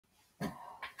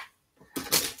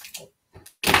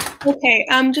Okay,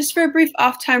 just for a brief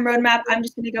off-time roadmap, I'm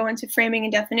just going to go into framing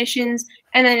and definitions,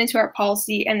 and then into our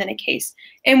policy, and then a case.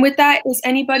 And with that, is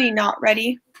anybody not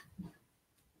ready?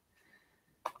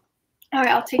 All right,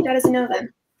 I'll take that as a no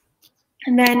then.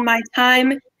 And then my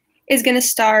time is going to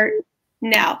start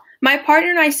now. My partner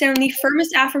and I stand on the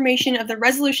firmest affirmation of the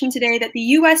resolution today that the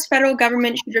U.S. federal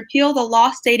government should repeal the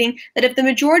law stating that if the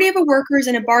majority of the workers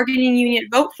in a bargaining union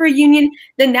vote for a union,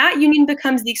 then that union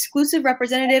becomes the exclusive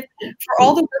representative for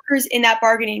all the workers in that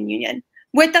bargaining union.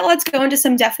 With that, let's go into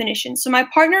some definitions. So my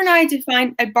partner and I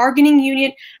define a bargaining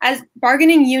unit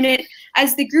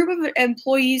as the group of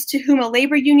employees to whom a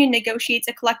labor union negotiates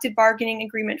a collective bargaining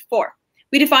agreement for.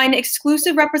 We define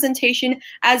exclusive representation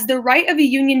as the right of a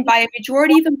union by a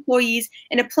majority of employees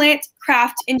in a plant,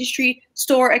 craft, industry,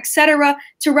 store, etc.,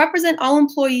 to represent all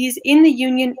employees in the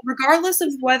union, regardless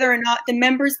of whether or not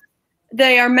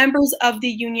they are members of the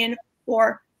union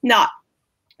or not.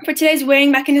 For today's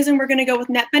weighing mechanism, we're going to go with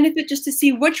net benefit just to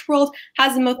see which world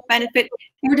has the most benefit.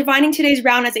 And we're defining today's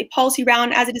round as a policy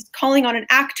round, as it is calling on an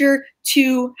actor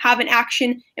to have an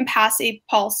action and pass a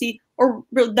policy, or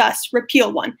thus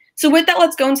repeal one. So with that,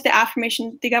 let's go into the affirmation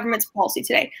of the government's policy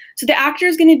today. So the actor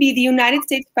is going to be the United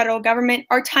States federal government.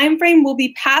 Our time frame will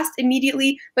be passed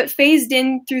immediately, but phased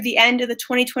in through the end of the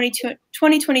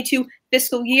 2022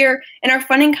 fiscal year, and our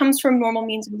funding comes from normal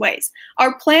means and ways.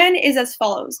 Our plan is as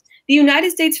follows. The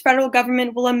United States federal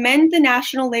government will amend the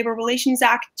National Labor Relations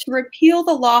Act to repeal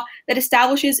the law that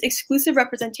establishes exclusive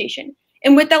representation.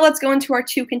 And with that, let's go into our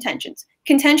two contentions.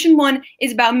 Contention 1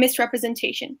 is about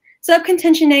misrepresentation.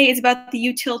 Subcontention A is about the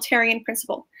utilitarian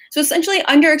principle. So essentially,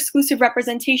 under exclusive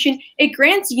representation, it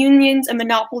grants unions a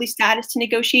monopoly status to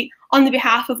negotiate on the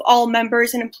behalf of all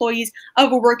members and employees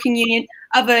of a working union,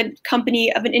 of a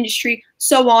company, of an industry,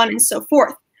 so on and so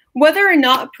forth. Whether or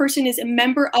not a person is a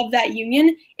member of that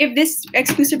union, if this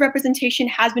exclusive representation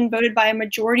has been voted by a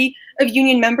majority of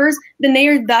union members, then they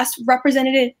are thus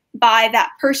represented by that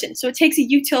person. So it takes a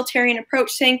utilitarian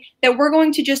approach, saying that we're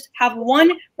going to just have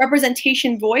one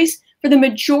representation voice for the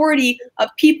majority of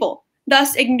people,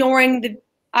 thus ignoring the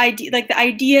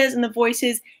ideas and the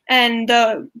voices and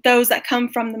those that come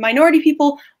from the minority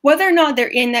people, whether or not they're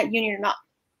in that union or not.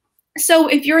 So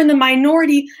if you're in the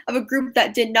minority of a group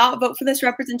that did not vote for this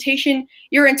representation,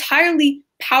 you're entirely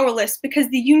powerless because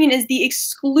the union is the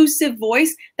exclusive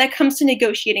voice that comes to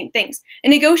negotiating things.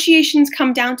 And negotiations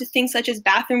come down to things such as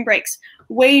bathroom breaks,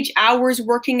 wage hours,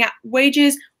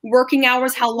 wages, working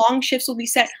hours, how long shifts will be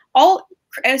set, all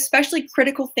especially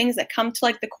critical things that come to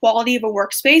like the quality of a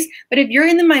workspace. But if you're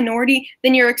in the minority,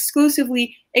 then you're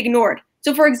exclusively ignored.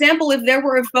 So for example, if there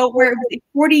were a vote where it was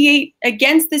 48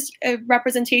 against this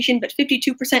representation, but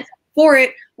 52% for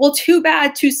it, well, too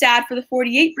bad, too sad for the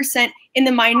 48% in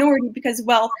the minority because,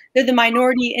 well, they're the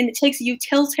minority and it takes a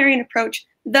utilitarian approach,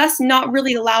 thus not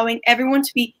really allowing everyone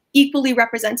to be equally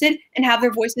represented and have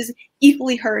their voices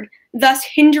equally heard, thus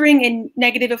hindering and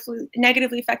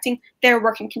negatively affecting their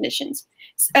working conditions.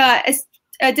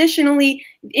 Additionally,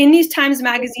 in these Times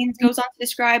magazines goes on to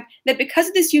describe that because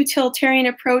of this utilitarian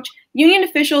approach, union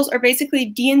officials are basically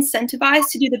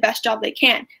de-incentivized to do the best job they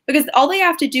can because all they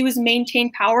have to do is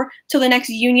maintain power till the next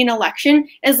union election.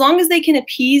 As long as they can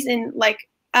appease and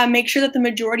make sure that the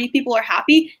majority of people are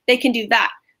happy, they can do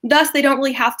that. Thus, they don't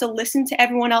really have to listen to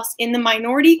everyone else in the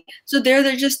minority. So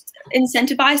they're just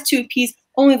incentivized to appease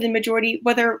only the majority,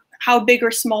 whether how big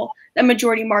or small that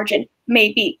majority margin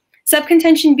may be.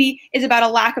 Subcontention B is about a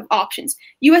lack of options.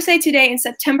 USA Today in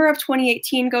September of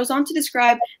 2018 goes on to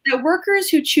describe that workers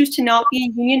who choose to not be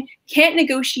a union can't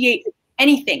negotiate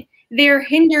anything. They're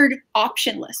hindered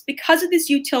optionless. Because of this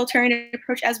utilitarian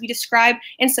approach, as we describe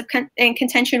in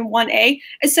contention 1A,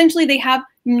 essentially they have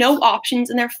no options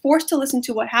and they're forced to listen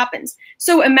to what happens.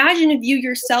 So imagine if you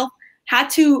yourself had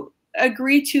to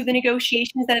agree to the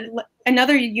negotiations that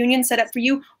another union set up for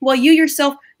you, while you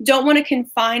yourself don't want to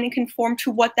confine and conform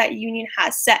to what that union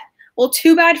has set. Well,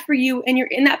 too bad for you, and you're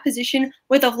in that position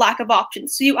with a lack of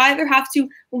options. So you either have to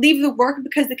leave the work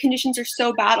because the conditions are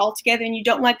so bad altogether and you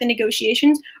don't like the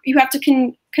negotiations, or you have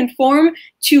to conform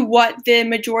to what the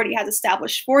majority has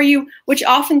established for you, which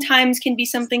oftentimes can be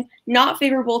something not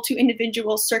favorable to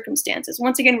individual circumstances.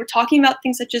 Once again, we're talking about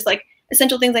things such as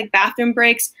essential things like bathroom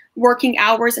breaks, working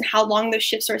hours, and how long those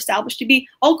shifts are established to be,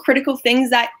 all critical things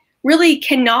that really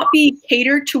cannot be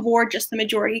catered toward just the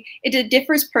majority. It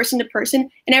differs person to person,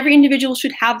 and every individual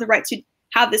should have the right to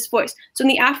have this voice. So in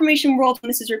the affirmation world, when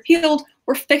this is repealed,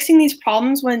 we're fixing these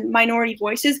problems when minority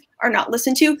voices are not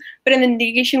listened to. But in the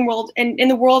negation world, and in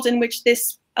the world in which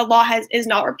this law is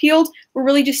not repealed, we're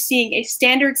really just seeing a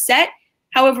standard set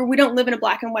However, we don't live in a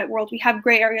black and white world. We have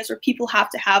gray areas where people have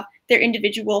to have their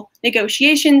individual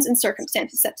negotiations and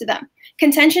circumstances set to them.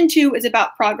 Contention 2 is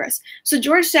about progress. So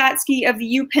George Statsky of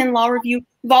the UPenn Law Review,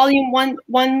 volume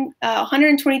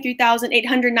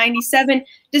 123,897,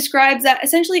 describes that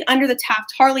essentially under the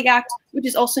Taft-Hartley Act, which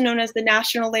is also known as the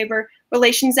National Labor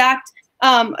Relations Act,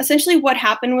 essentially what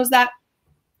happened was that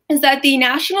the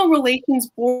National Relations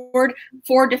Board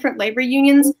for different labor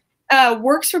unions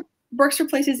works for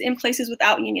places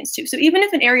without unions too. So even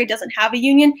if an area doesn't have a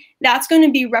union, that's going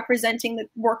to be representing the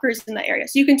workers in the area.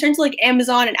 So you can turn to like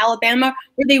Amazon and Alabama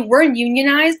where they weren't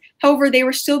unionized. However, they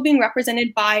were still being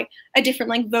represented by a different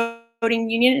like voting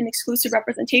union and exclusive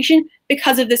representation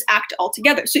because of this act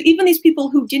altogether. So even these people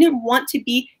who didn't want to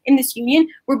be in this union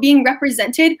were being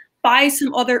represented by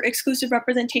some other exclusive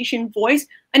representation voice,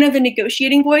 another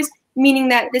negotiating voice, meaning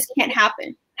that this can't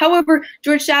happen. However,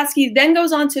 George Statsky then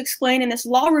goes on to explain in this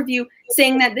law review,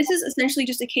 saying that this is essentially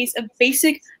just a case of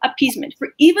basic appeasement for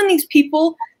even these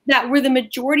people that where the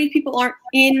majority of people aren't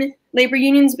in labor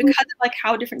unions because of like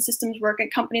how different systems work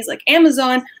at companies like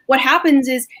Amazon. What happens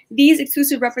is these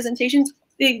exclusive representations,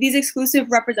 these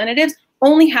exclusive representatives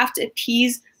only have to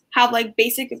have like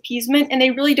basic appeasement, and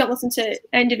they really don't listen to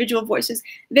individual voices.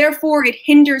 Therefore, it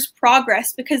hinders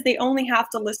progress because they only have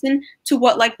to listen to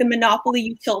what like the monopoly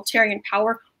utilitarian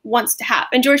power wants to have.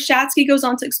 And George Statsky goes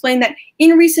on to explain that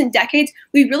in recent decades,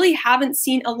 we really haven't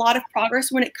seen a lot of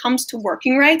progress when it comes to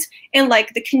working rights and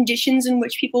like the conditions in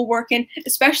which people work in,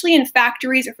 especially in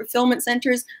factories or fulfillment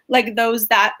centers like those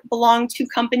that belong to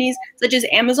companies such as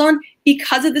Amazon,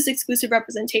 because of this exclusive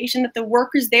representation that the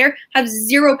workers there have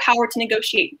zero power to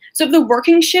negotiate. So if the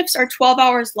working shifts are 12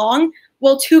 hours long,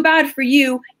 well, too bad for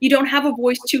you. You don't have a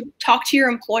voice to talk to your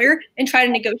employer and try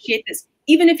to negotiate this,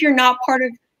 even if you're not part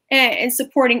of and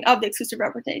supporting of the exclusive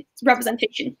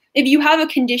representation. If you have a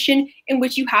condition in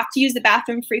which you have to use the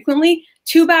bathroom frequently,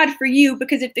 too bad for you,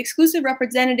 because if the exclusive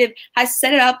representative has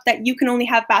set it up that you can only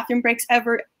have bathroom breaks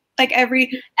every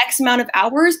X amount of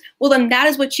hours, well, then that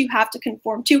is what you have to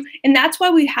conform to. And that's why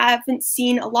we haven't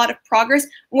seen a lot of progress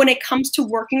when it comes to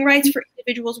working rights for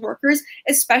individuals workers,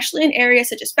 especially in areas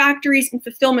such as factories and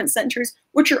fulfillment centers,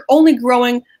 which are only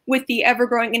growing with the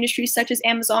ever-growing industries such as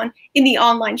Amazon in the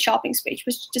online shopping space,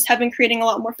 which just have been creating a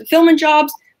lot more fulfillment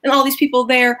jobs, and all these people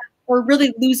there are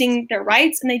really losing their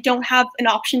rights and they don't have an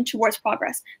option towards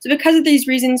progress. So because of these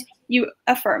reasons, you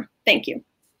affirm. Thank you.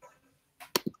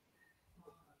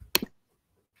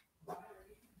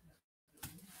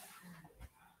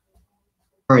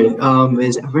 All right,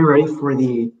 is everyone ready for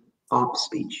the op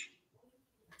speech?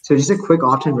 So just a quick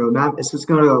opt-in roadmap. It's just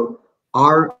going to go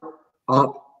our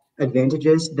op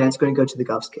advantages, then it's going to go to the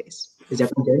Gov's case. Is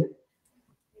everyone good?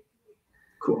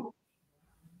 Cool.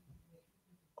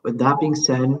 With that being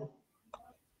said,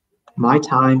 my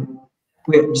time,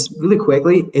 just really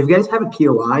quickly, if you guys have a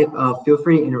POI, feel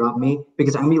free to interrupt me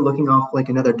because I'm going to be looking off like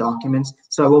another documents,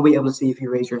 so I won't be able to see if you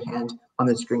raise your hand on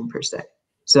the screen per se.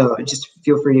 So just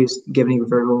feel free to give any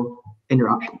verbal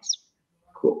interruptions.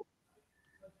 Cool.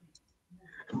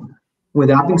 With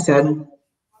that being said,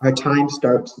 our time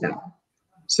starts now.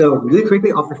 So really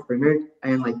quickly off the framework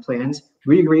and like plans,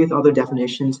 we agree with all the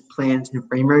definitions, plans, and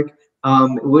framework.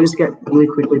 We'll just get really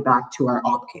quickly back to our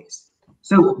op case.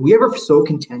 So we have a sole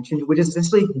contention, which is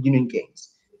essentially union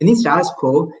gains. In the status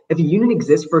quo, if a union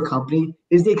exists for a company,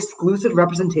 it is the exclusive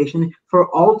representation for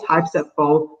all types that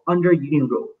fall under union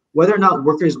rule, whether or not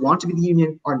workers want to be the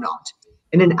union or not.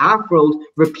 In an act world,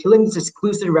 repealing this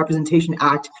exclusive representation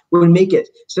act would make it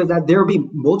so that there will be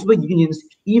multiple unions,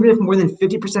 even if more than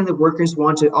 50% of the workers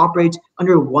want to operate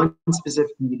under one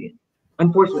specific union.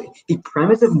 Unfortunately, the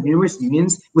premise of numerous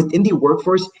unions within the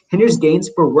workforce hinders gains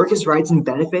for workers' rights and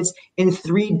benefits in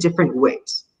 3 different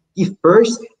ways. The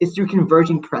first is through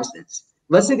converging precedents.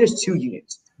 Let's say there's 2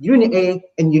 unions, Union A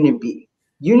and Union B.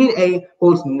 Union A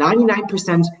holds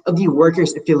 99% of the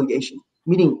workers' affiliation,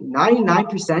 meaning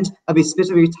 99% of a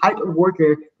specific type of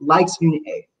worker likes Union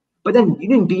A. But then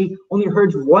Union B only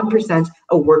holds 1%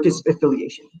 of workers'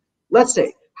 affiliation. Let's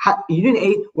say Union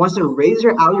A wants to raise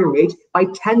their hourly rate by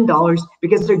 $10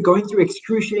 because they're going through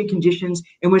excruciating conditions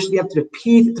in which they have to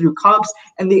pee through cups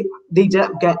and they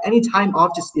don't get any time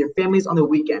off to see their families on the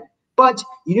weekend. But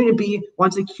Union B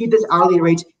wants to keep this hourly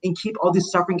rate and keep all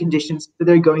these suffering conditions that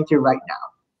they're going through right now.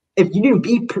 If Union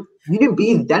B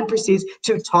then proceeds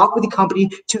to talk with the company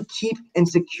to keep and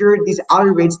secure these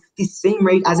hourly rates the same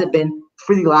rate as it's been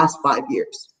for the last 5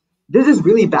 years. This is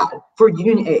really bad for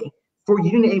Union A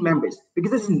members,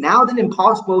 because it's now then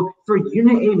impossible for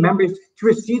Union A members to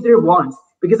receive their wants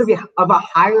because of a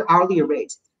higher hourly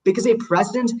rate, because a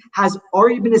precedent has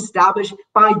already been established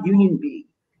by Union B.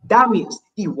 That means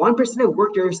the 1% of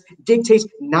workers dictates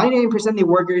 99% of the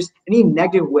workers in a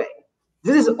negative way.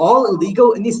 This is all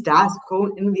illegal in the status quo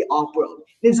in the off-world.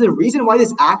 This is the reason why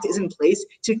this act is in place,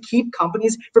 to keep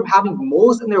companies from having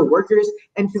moles in their workers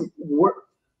and to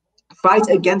fight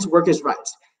against workers'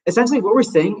 rights. Essentially, what we're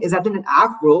saying is that in an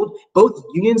act world, both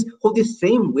unions hold the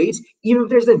same weight, even if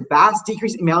there's a vast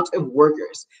decreased amount of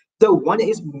workers. Though one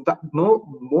is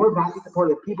more vastly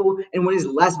supportive of people and one is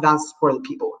less vastly supportive of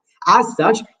people. As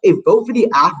such, a vote for the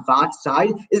act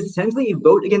side is essentially a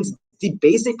vote against the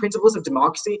basic principles of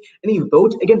democracy and a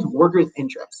vote against workers'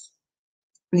 interests.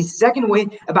 And the second way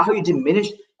about how you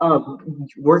diminish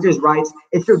workers' rights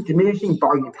is through diminishing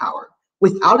bargaining power.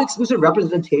 Without exclusive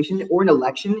representation or an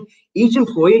election, each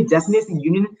employee designates a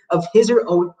union of his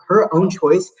or her own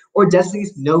choice or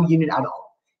designates no union at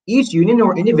all. Each union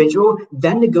or individual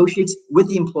then negotiates with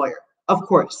the employer. Of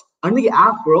course, under the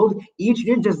act world, each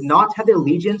union does not have the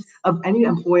allegiance of any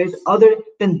employers other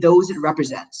than those it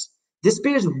represents. This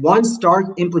bears one stark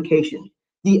implication.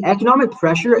 The economic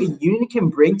pressure a union can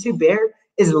bring to bear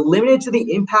is limited to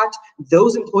the impact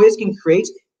those employees can create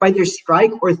by their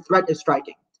strike or threat of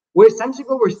striking. Where essentially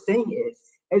what we're saying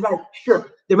is that, sure,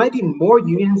 there might be more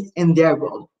unions in their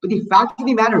world, but the fact of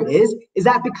the matter is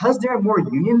that because there are more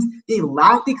unions, they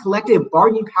lack the collective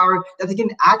bargaining power that they can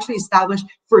actually establish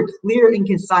for clear and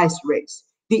concise rates.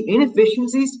 The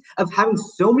inefficiencies of having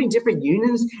so many different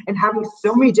unions and having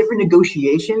so many different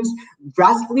negotiations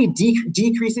drastically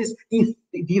decreases the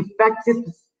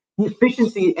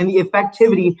efficiency and the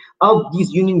effectivity of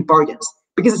these union bargains.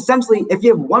 Because essentially, if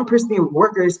you have 1% of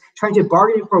workers trying to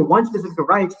bargain for one specific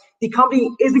right, the company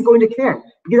isn't going to care,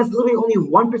 because that's literally only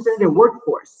 1% of their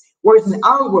workforce. Whereas in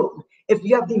our world, if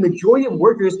you have the majority of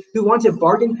workers who want to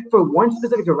bargain for one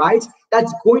specific right,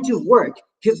 that's going to work,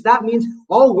 because that means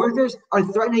all workers are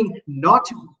threatening not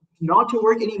to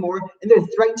work anymore, and they're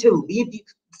threatening to leave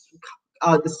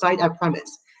the site at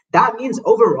premise. That means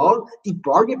overall, the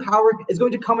bargain power is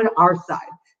going to come on our side.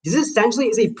 This essentially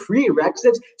is a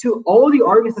prerequisite to all the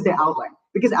arguments that they outline.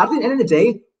 Because at the end of the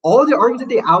day, all the arguments that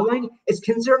they outline is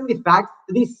concerning the fact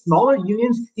that these smaller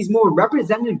unions, these more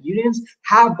representative unions,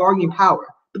 have bargaining power.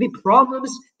 But the problem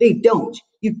is they don't.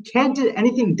 You can't get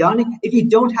anything done if you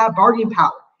don't have bargaining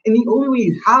power. And the only way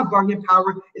you have bargaining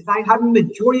power is by having the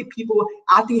majority of people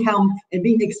at the helm and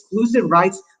being the exclusive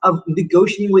rights of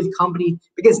negotiating with the company,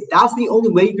 because that's the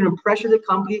only way you're going to pressure the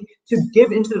company to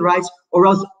give into the rights, or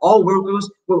else all workers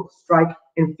will strike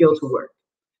and fail to work.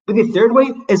 But the third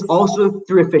way is also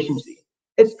through efficiency.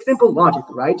 It's simple logic,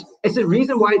 right? It's the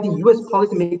reason why the US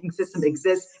policymaking system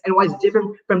exists and why it's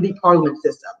different from the parliament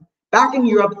system. Back in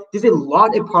Europe, there's a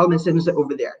lot of parliament systems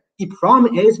over there. The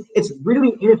problem is it's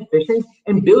really inefficient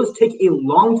and bills take a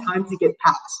long time to get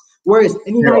passed. Whereas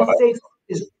in the United States,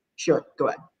 sure, go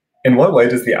ahead. In what way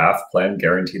does the AFT plan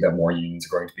guarantee that more unions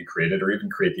are going to be created, or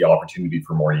even create the opportunity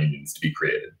for more unions to be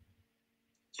created?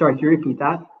 Sorry, can you repeat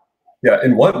that? Yeah,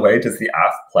 in what way does the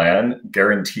AFT plan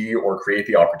guarantee or create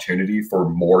the opportunity for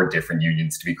more different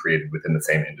unions to be created within the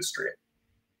same industry?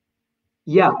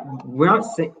 Yeah, we're not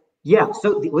saying. Yeah,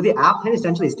 so what the app plan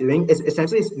essentially is doing is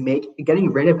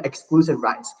getting rid of exclusive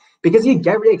rights. Because you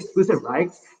get rid of exclusive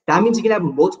rights, that means you can have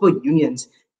multiple unions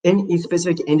in a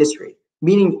specific industry.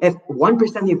 Meaning if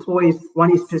 1% of the employees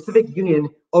want a specific union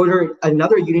over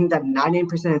another union that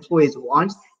 99% of employees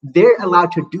want, they're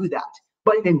allowed to do that.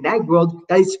 But in the neg world,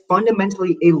 that is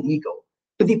fundamentally illegal.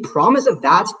 But the promise of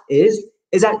that is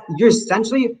that you're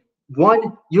essentially,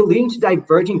 one, you're leading to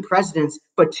diverging precedents,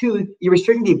 but two, you're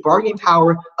restricting the bargaining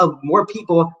power of more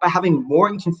people by having more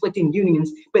and conflicting unions.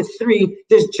 But three,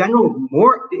 there's general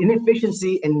more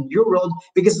inefficiency in your world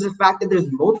because of the fact that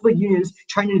there's multiple unions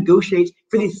trying to negotiate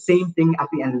for the same thing at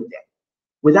the end of the day.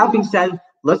 With that being said,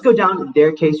 let's go down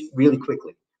their case really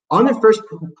quickly. On the first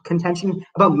contention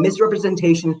about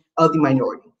misrepresentation of the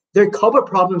minority, there are a couple of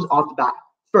problems off the bat.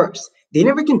 First, they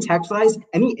never contextualize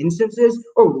any instances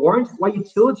or warrant why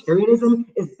utilitarianism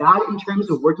is bad in terms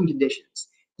of working conditions.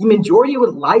 The majority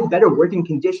would like better working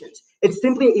conditions. It's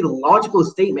simply a logical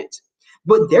statement.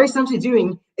 What they're essentially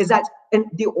doing is that, and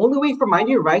the only way for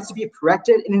minority rights to be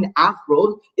corrected in an app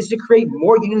world is to create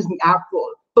more unions in the app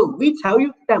world. But we tell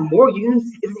you that more unions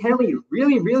is inherently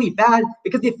really, really bad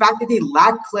because the fact that they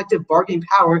lack collective bargaining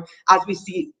power, as we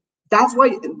see. That's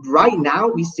why right now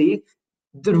we see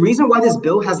the reason why this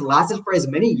bill has lasted for as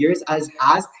many years as it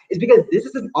has is because this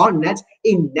is a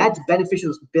net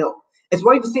beneficial bill. It's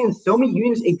why you've seen so many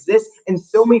unions exist in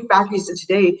so many factories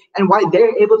today and why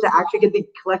they're able to actually get the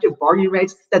collective bargaining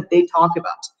rights that they talk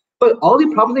about. But all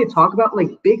the problems they talk about, like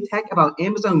big tech, about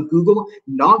Amazon, Google,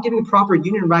 not giving proper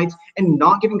union rights and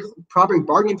not giving proper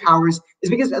bargaining powers,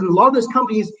 is because in a lot of those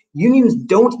companies, unions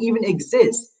don't even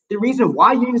exist. The reason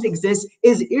why unions exist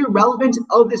is irrelevant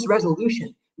of this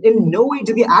resolution. In no way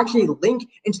do they actually link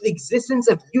into the existence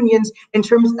of unions in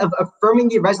terms of affirming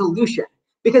the resolution.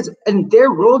 Because in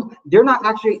their world, they're not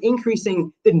actually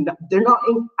increasing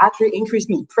actually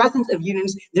increasing the presence of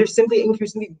unions. They're simply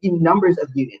increasing the numbers of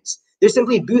unions. They're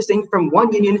simply boosting from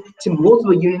one union to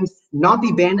multiple unions, not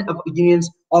the ban of unions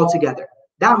altogether.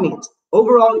 That means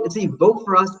overall, it's a vote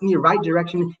for us in the right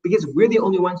direction because we're the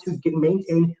only ones who can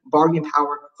maintain bargaining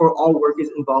power for all workers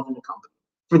involved in the company.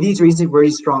 For these reasons, we're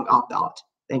a strong opt-out.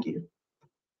 Thank you.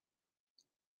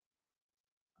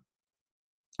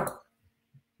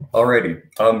 Alrighty.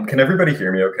 Can everybody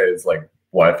hear me okay? Is like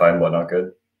Wi-Fi and whatnot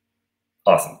good?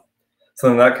 Awesome.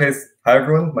 So in that case, hi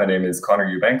everyone. My name is Connor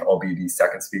Eubank. I'll be the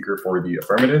second speaker for the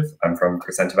affirmative. I'm from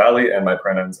Crescenta Valley and my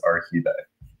pronouns are he,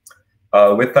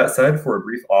 they. With that said, for a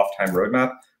brief off-time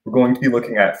roadmap, we're going to be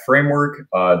looking at framework,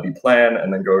 the plan,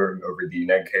 and then going over the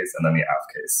neg case and then the aff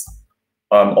case.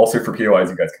 Also for POIs,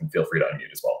 you guys can feel free to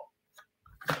unmute as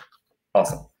well.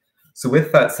 Awesome. So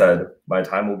with that said, my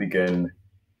time will begin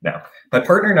now. My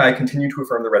partner and I continue to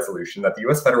affirm the resolution that the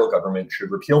US federal government should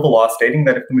repeal the law stating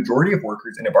that if the majority of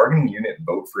workers in a bargaining unit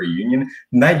vote for a union,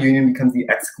 then that union becomes the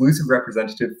exclusive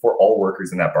representative for all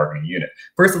workers in that bargaining unit.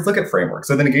 First, let's look at framework.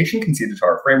 So the negation conceded to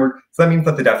our framework, so that means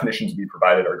that the definitions we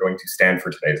provided are going to stand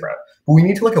for today's round. But we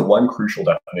need to look at one crucial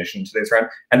definition in today's round,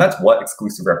 and that's what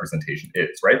exclusive representation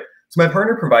is, right? So my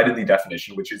partner provided the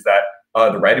definition, which is that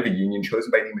the right of a union chosen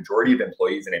by the majority of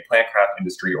employees in a plant, craft,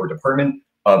 industry, or department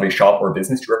of a shop or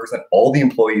business to represent all the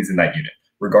employees in that unit,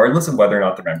 regardless of whether or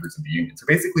not they're members of the union. So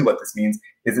basically what this means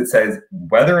is it says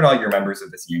whether or not you're members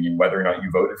of this union, whether or not you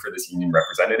voted for this union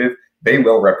representative, they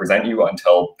will represent you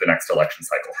until the next election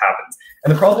cycle happens.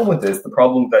 And the problem with this, the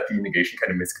problem that the negation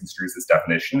kind of misconstrues this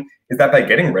definition, is that by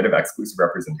getting rid of exclusive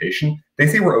representation, they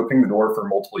say we're opening the door for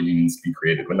multiple unions to be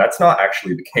created, when that's not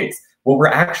actually the case. What we're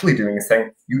actually doing is saying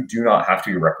you do not have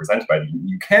to be represented by the union.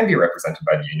 You can be represented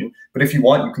by the union, but if you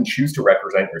want, you can choose to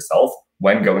represent yourself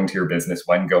when going to your business,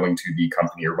 when going to the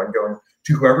company, or when going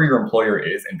to whoever your employer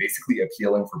is, and basically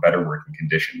appealing for better working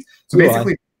conditions. So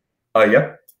basically,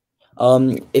 yeah.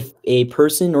 If a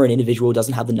person or an individual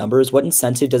doesn't have the numbers, what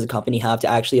incentive does a company have to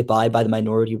actually abide by the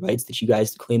minority rights that you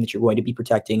guys claim that you're going to be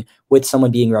protecting with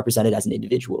someone being represented as an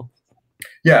individual?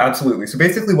 Yeah, absolutely. So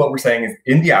basically what we're saying is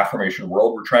in the affirmation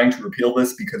world, we're trying to repeal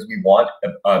this because we want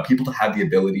people to have the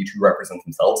ability to represent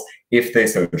themselves if they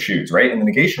so choose, right? In the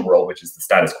negation world, which is the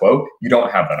status quo, you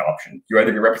don't have that option. You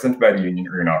either get represented by the union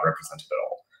or you're not represented at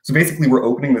all. So basically we're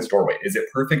opening this doorway. Is it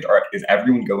perfect? Or is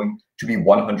everyone going to be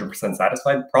 100%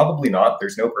 satisfied? Probably not.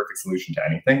 There's no perfect solution to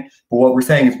anything. But what we're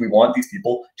saying is we want these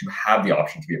people to have the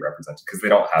option to be represented because they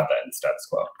don't have that in the status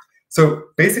quo. So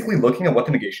basically looking at what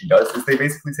the negation does is they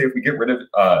basically say if we get rid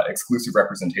of exclusive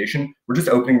representation, we're just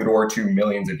opening the door to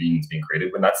millions of unions being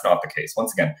created when that's not the case.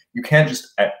 Once again, you can't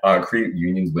just create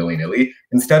unions willy-nilly.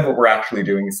 Instead, what we're actually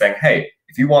doing is saying, hey,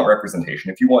 if you want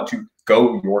representation, if you want to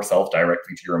go yourself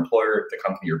directly to your employer, the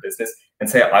company, or business, and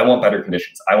say, I want better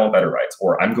conditions, I want better rights,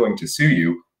 or I'm going to sue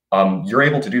you, you're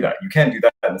able to do that. You can't do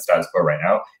that in the status quo right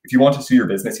now. If you want to sue your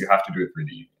business, you have to do it through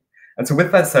the union. And so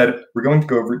with that said, we're going to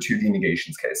go over to the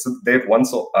negations case. So they have one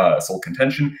sole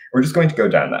contention. We're just going to go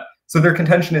down that. So their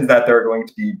contention is that there are going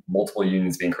to be multiple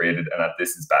unions being created and that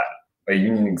this is bad. A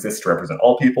union exists to represent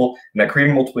all people, and that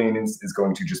creating multiple unions is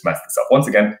going to just mess this up. Once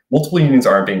again, multiple unions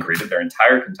aren't being created. Their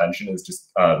entire contention is just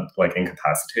like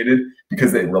incapacitated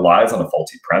because it relies on a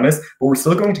faulty premise. But we're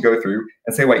still going to go through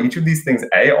and say why each of these things,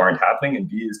 A, aren't happening, and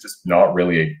B, is just not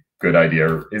really a good idea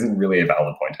or isn't really a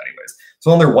valid point anyways. So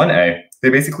on their 1A, they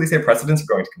basically say precedents are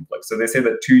going to conflict. So they say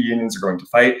that two unions are going to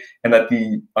fight and that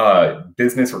the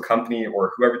business or company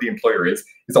or whoever the employer is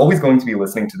always going to be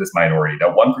listening to this minority,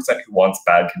 that 1% who wants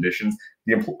bad conditions,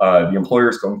 the employer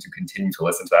is going to continue to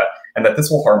listen to that, and that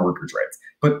this will harm workers' rights.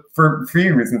 But for a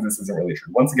few reasons, this isn't really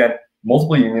true. Once again,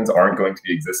 multiple unions aren't going to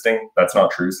be existing. That's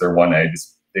not true. So their 1A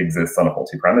just exists on a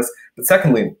faulty premise. But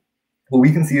secondly, what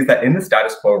we can see is that in the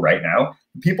status quo right now,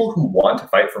 the people who want to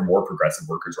fight for more progressive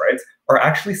workers' rights are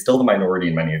actually still the minority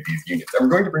in many of these unions. And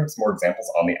we're going to bring some more examples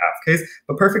on the aff case,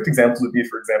 but perfect examples would be,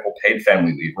 for example, paid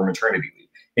family leave or maternity leave,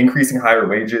 increasing higher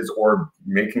wages or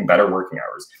making better working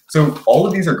hours. So all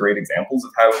of these are great examples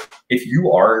of how if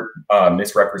you are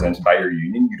misrepresented by your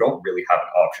union, you don't really have an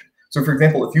option. So for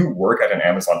example, if you work at an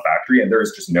Amazon factory and there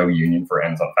is just no union for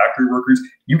Amazon factory workers,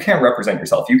 you can't represent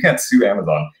yourself. You can't sue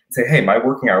Amazon and say, hey, my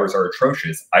working hours are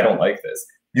atrocious. I don't like this.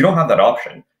 You don't have that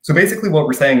option. So basically what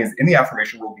we're saying is in the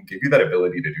affirmation world, we give you that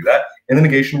ability to do that. In the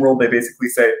negation world, they basically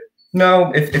say,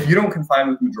 no, if you don't confine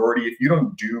with the majority, if you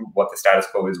don't do what the status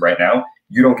quo is right now,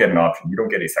 you don't get an option. You don't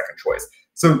get a second choice.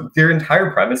 So their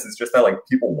entire premise is just that like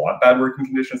people want bad working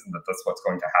conditions and that that's what's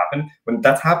going to happen when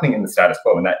that's happening in the status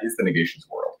quo, and that is the negations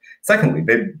world. Secondly,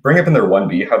 they bring up in their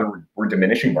 1B how we're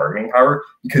diminishing bargaining power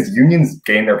because unions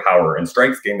gain their power and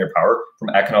strikes gain their power from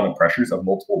economic pressures of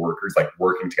multiple workers like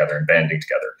working together and banding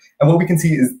together. And what we can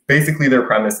see is basically their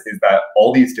premise is that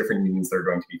all these different unions that are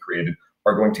going to be created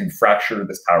are going to fracture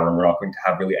this power, and we're not going to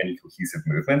have really any cohesive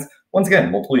movements. Once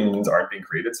again, multiple unions aren't being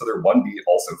created, so their 1B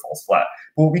also falls flat.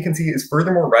 But what we can see is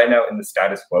furthermore, right now in the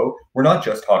status quo, we're not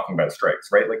just talking about strikes,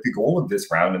 right? Like the goal of this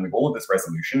round and the goal of this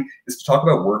resolution is to talk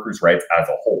about workers' rights as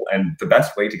a whole. And the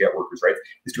best way to get workers' rights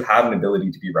is to have an ability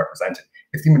to be represented.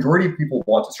 If the majority of people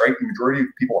want to strike, the majority of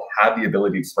people have the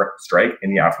ability to strike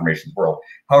in the affirmations world.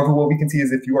 However, what we can see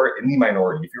is if you are in the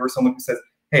minority, if you are someone who says,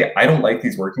 hey, I don't like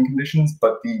these working conditions,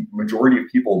 but the majority of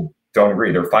people don't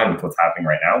agree, they're fine with what's happening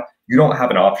right now, you don't have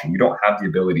an option. You don't have the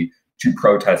ability to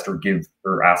protest or give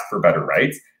or ask for better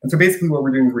rights. And so basically what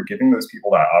we're doing is we're giving those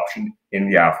people that option in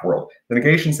the AF world. The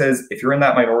negation says, if you're in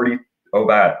that minority, oh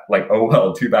bad, like, oh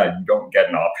well, too bad, you don't get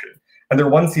an option. And their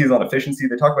 1C is on efficiency.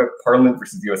 They talk about parliament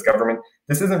versus the US government.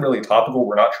 This isn't really topical.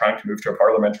 We're not trying to move to a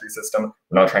parliamentary system.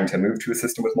 We're not trying to move to a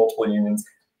system with multiple unions.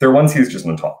 Their 1C is just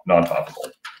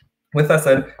non-topical. With that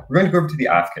said, we're going to go over to the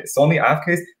AF case. So on the AF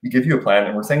case, we give you a plan,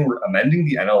 and we're saying we're amending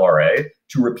the NLRA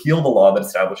to repeal the law that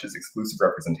establishes exclusive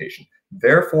representation,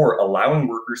 therefore allowing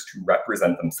workers to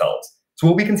represent themselves. So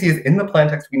what we can see is in the plan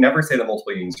text, we never say that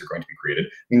multiple unions are going to be created.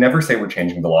 We never say we're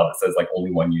changing the law that says like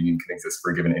only one union can exist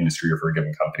for a given industry or for a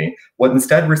given company. What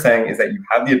instead we're saying is that you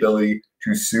have the ability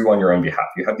to sue on your own behalf.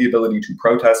 You have the ability to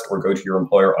protest or go to your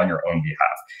employer on your own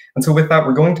behalf. And so with that,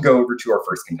 we're going to go over to our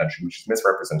first contention, which is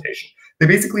misrepresentation. They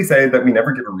basically say that we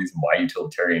never give a reason why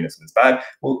utilitarianism is bad.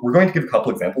 Well, we're going to give a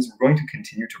couple examples. We're going to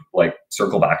continue to like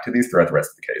circle back to these throughout the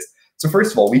rest of the case. So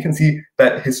first of all, we can see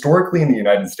that historically in the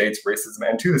United States, racism,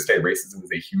 and to this day, racism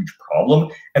is a huge problem.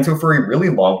 And so for a really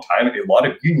long time, a lot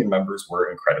of union members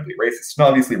were incredibly racist. And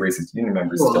obviously racist union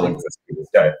members still exist to this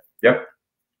day. Yep.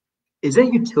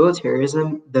 Isn't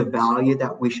utilitarianism the value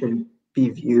that we should be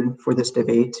viewed for this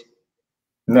debate?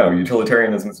 No,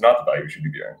 utilitarianism is not the value we should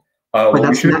be viewing. But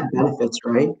that's net benefits,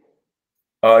 right?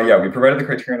 Yeah, we provided the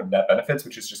criterion of net benefits,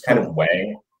 which is just kind of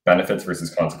weighing benefits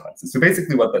versus consequences. So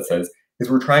basically what that says is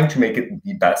we're trying to make it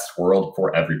the best world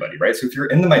for everybody, right? So if you're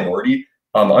in the minority,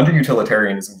 under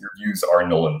utilitarianism, your views are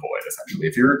null and void, essentially.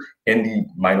 If you're in the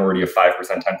minority of 5%,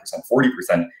 10%,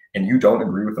 40%, and you don't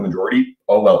agree with the majority,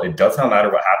 oh, well, it does not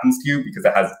matter what happens to you because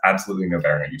it has absolutely no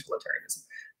bearing on utilitarianism.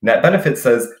 Net benefit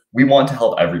says we want to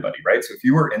help everybody, right? So if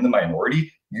you are in the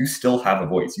minority, you still have a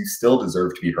voice. You still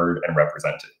deserve to be heard and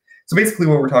represented. So basically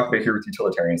what we're talking about here with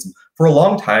utilitarianism, for a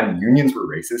long time, unions were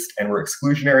racist and were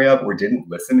exclusionary of or didn't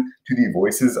listen to the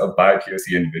voices of BIPOC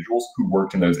individuals who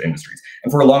worked in those industries.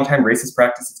 And for a long time, racist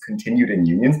practices continued in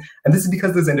unions. And this is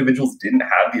because those individuals didn't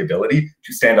have the ability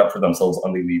to stand up for themselves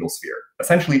on the legal sphere.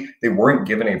 Essentially, they weren't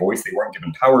given a voice, they weren't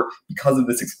given power because of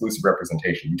this exclusive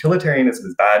representation. Utilitarianism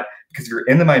is bad because if you're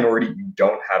in the minority, you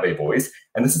don't have a voice.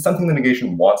 And this is something the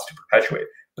negation wants to perpetuate.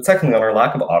 But secondly, on our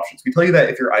lack of options, we tell you that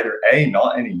if you're either A,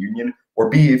 not in a union, or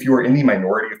B, if you are in the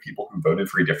minority of people who voted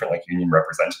for a different like union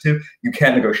representative, you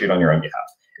can't negotiate on your own behalf.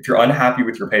 If you're unhappy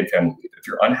with your paid family leave, if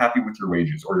you're unhappy with your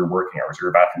wages or your working hours or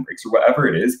your bathroom breaks or whatever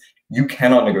it is, you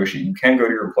cannot negotiate. You can't go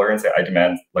to your employer and say, I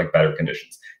demand like better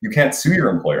conditions. You can't sue your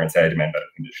employer and say, I demand better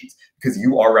conditions because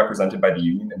you are represented by the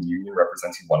union and the union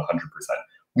represents you 100%.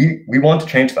 We want to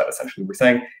change that, essentially. We're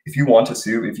saying if you want to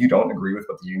sue, if you don't agree with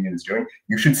what the union is doing,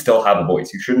 you should still have a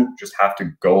voice. You shouldn't just have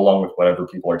to go along with whatever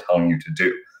people are telling you to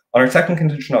do. On our second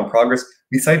condition on progress,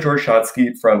 we cite George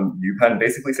Shotsky from UPenn,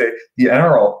 basically say the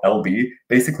NRLB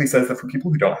basically says that for people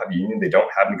who don't have a union, they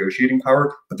don't have negotiating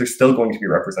power, but they're still going to be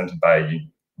represented by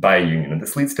a union. And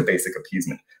this leads to basic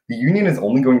appeasement. The union is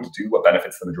only going to do what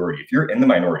benefits the majority. If you're in the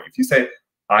minority, if you say,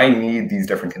 I need these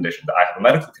different conditions, I have a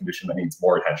medical condition that needs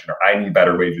more attention, or I need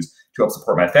better wages to help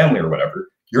support my family or whatever,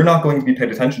 you're not going to be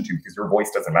paid attention to because your voice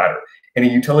doesn't matter. In a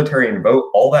utilitarian vote,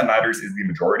 all that matters is the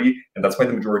majority, and that's why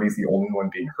the majority is the only one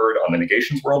being heard on the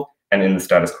negations world and in the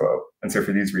status quo. And so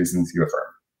for these reasons, you affirm.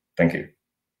 Thank you.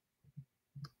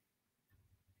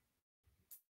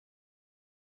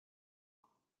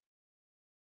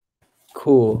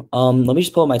 Cool. Let me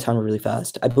just pull up my timer really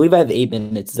fast. I believe I have 8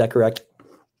 minutes. Is that correct?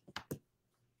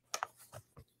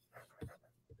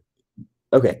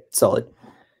 Okay, solid.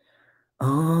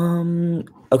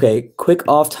 Okay, quick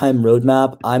off-time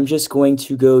roadmap. I'm just going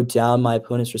to go down my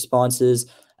opponent's responses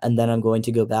and then I'm going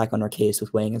to go back on our case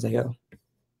with weighing as I go.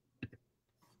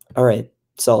 All right,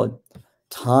 solid.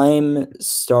 Time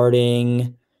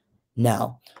starting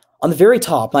now. On the very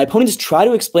top, my opponents try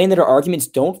to explain that our arguments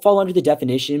don't fall under the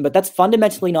definition, but that's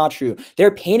fundamentally not true.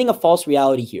 They're painting a false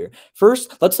reality here.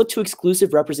 First, let's look to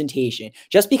exclusive representation.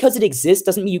 Just because it exists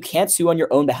doesn't mean you can't sue on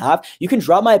your own behalf. You can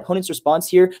drop my opponent's response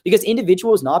here because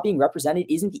individuals not being represented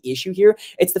isn't the issue here.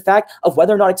 It's the fact of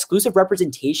whether or not exclusive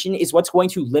representation is what's going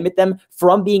to limit them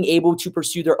from being able to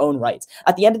pursue their own rights.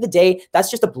 At the end of the day,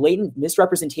 that's just a blatant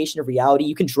misrepresentation of reality.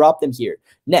 You can drop them here.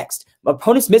 Next, my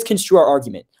opponents misconstrue our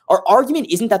argument. Our argument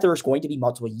isn't that there's going to be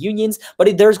multiple unions,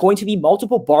 but there's going to be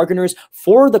multiple bargainers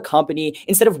for the company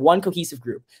instead of one cohesive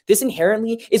group. This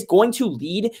inherently is going to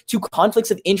lead to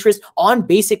conflicts of interest on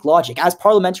basic logic, as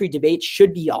parliamentary debates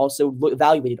should be also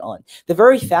evaluated on. The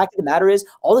very fact of the matter is,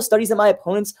 all the studies that my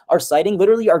opponents are citing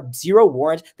literally are zero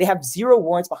warrant. They have zero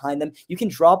warrants behind them. You can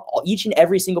drop each and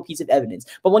every single piece of evidence.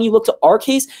 But when you look to our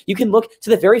case, you can look to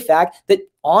the very fact that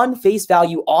on face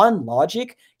value, on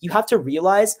logic, you have to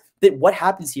realize that what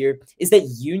happens here is that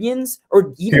unions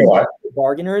or even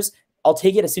bargainers, I'll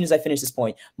take it as soon as I finish this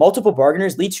point, multiple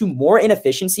bargainers lead to more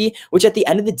inefficiency, which at the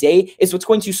end of the day is what's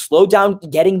going to slow down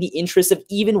getting the interest of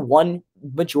even one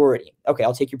majority. Okay,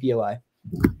 I'll take your POI.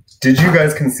 Did you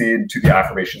guys concede to the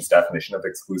affirmation's definition of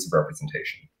exclusive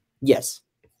representation? Yes.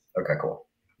 Okay, cool.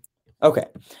 Okay,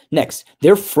 next,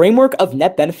 their framework of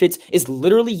net benefits is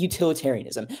literally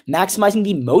utilitarianism, maximizing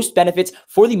the most benefits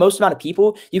for the most amount of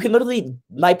people. You can literally,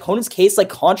 my opponent's case like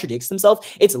contradicts themselves.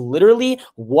 It's literally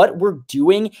what we're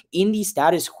doing in the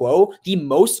status quo, the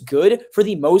most good for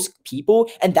the most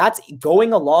people, and that's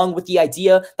going along with the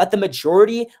idea that the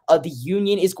majority of the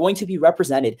union is going to be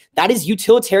represented. That is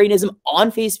utilitarianism on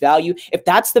face value. If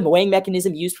that's the weighing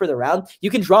mechanism used for the round,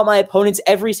 you can draw my opponents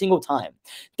every single time.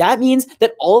 That means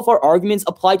that all of our arguments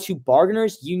apply to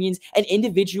bargainers, unions, and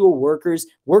individual workers,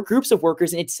 groups of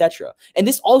workers, and etc. And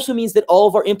this also means that all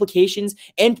of our implications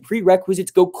and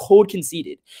prerequisites go cold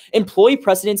conceded. Employee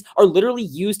precedents are literally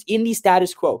used in the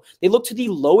status quo. They look to the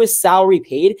lowest salary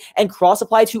paid and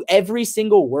cross-apply to every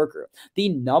single worker. The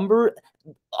number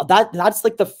that's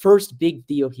like the first big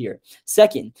deal here.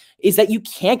 Second is that you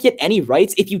can't get any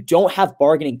rights if you don't have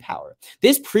bargaining power.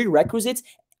 This prerequisites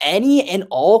any and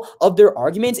all of their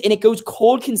arguments, and it goes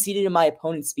cold conceded in my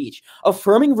opponent's speech.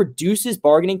 Affirming reduces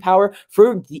bargaining power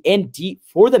for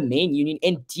the main union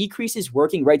and decreases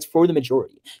working rights for the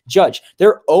majority. Judge,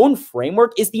 their own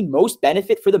framework is the most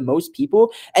benefit for the most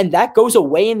people, and that goes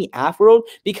away in the AF world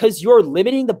because you're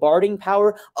limiting the bargaining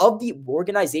power of the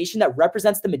organization that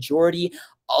represents the majority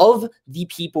of the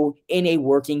people in a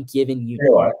working given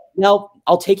union. Now,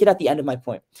 I'll take it at the end of my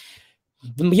point.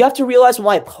 You have to realize when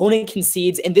my opponent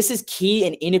concedes, and this is key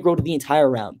and integral to the entire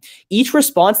round. Each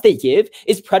response they give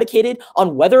is predicated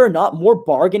on whether or not more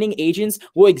bargaining agents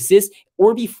will exist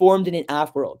or be formed in an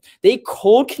AF world. They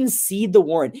cold concede the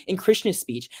warrant in Krishna's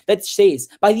speech that says,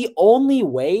 by the only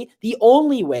way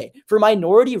for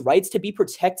minority rights to be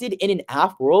protected in an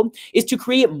AF world is to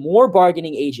create more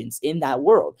bargaining agents in that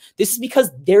world. This is because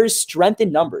there is strength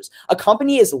in numbers. A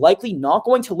company is likely not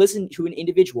going to listen to an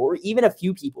individual or even a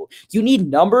few people. You need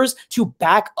numbers to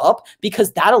back up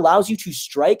because that allows you to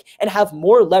strike and have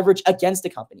more leverage against a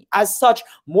company. As such,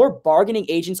 more bargaining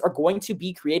agents are going to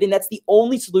be created, and that's the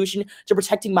only solution to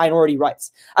protecting minority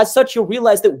rights. As such, you'll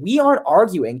realize that we aren't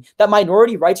arguing that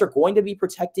minority rights are going to be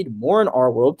protected more in our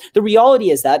world. The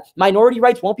reality is that minority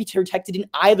rights won't be protected in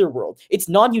either world. It's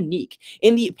non-unique.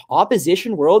 In the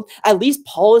opposition world, at least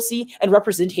policy and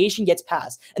representation gets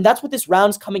passed. And that's what this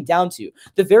round's coming down to.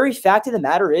 The very fact of the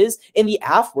matter is, in the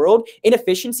AF world,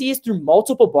 inefficiencies through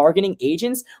multiple bargaining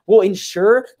agents will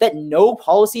ensure that no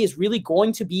policy is really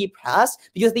going to be passed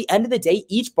because at the end of the day,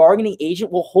 each bargaining agent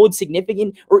will hold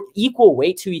significant or equal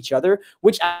weight to each other,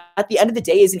 which at the end of the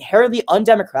day is inherently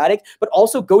undemocratic, but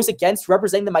also goes against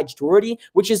representing the majority,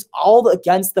 which is all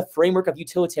against the framework of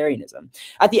utilitarianism.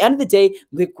 At the end of the day,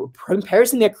 the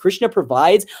comparison that Krishna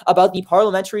provides about the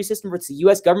parliamentary system versus the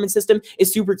US government system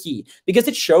is super key because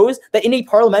it shows that in a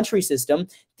parliamentary system,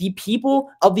 the people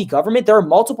of the government, there are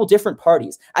multiple different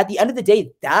parties. At the end of the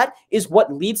day, that is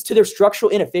what leads to their structural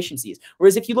inefficiencies.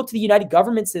 Whereas if you look to the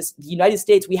the United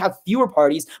States, we have fewer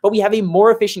parties, but we have a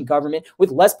more efficient government with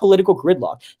less political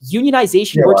gridlock.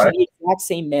 Unionization works in the exact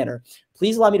same manner.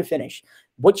 Please allow me to finish.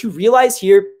 What you realize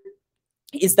here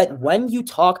is that when you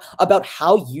talk about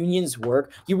how unions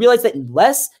work, you realize that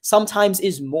less sometimes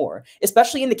is more,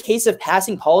 especially in the case of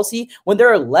passing policy. When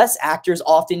there are less actors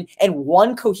often and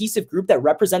one cohesive group that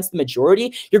represents the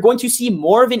majority, you're going to see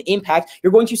more of an impact.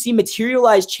 You're going to see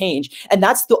materialized change. And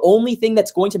that's the only thing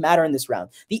that's going to matter in this round,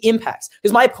 the impacts,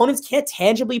 because my opponents can't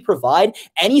tangibly provide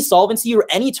any solvency or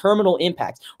any terminal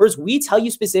impact. Whereas we tell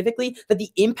you specifically that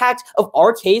the impact of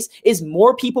our case is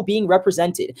more people being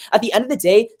represented. At the end of the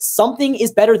day, something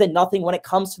is better than nothing when it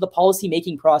comes to the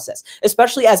policy-making process,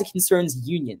 especially as it concerns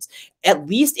unions. At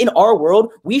least in our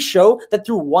world, we show that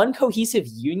through one cohesive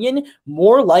union,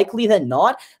 more likely than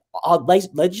not,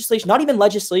 legislation, not even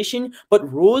legislation, but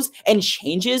rules and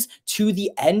changes to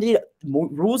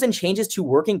rules and changes to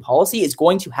working policy is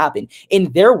going to happen.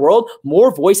 In their world,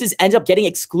 more voices end up getting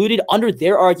excluded under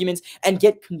their arguments and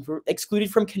get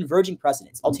excluded from converging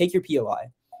precedents. I'll take your POI.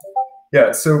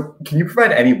 Yeah, so can you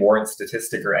provide any warrant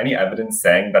statistic or any evidence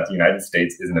saying that the United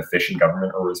States is an efficient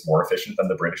government or is more efficient than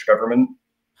the British government?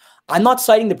 I'm not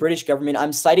citing the British government.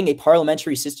 I'm citing a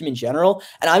parliamentary system in general.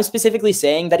 And I'm specifically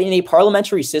saying that in a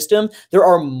parliamentary system, there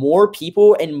are more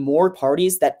people and more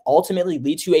parties that ultimately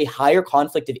lead to a higher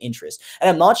conflict of interest. And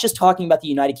I'm not just talking about the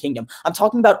United Kingdom. I'm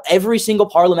talking about every single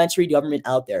parliamentary government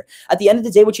out there. At the end of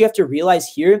the day, what you have to realize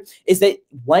here is that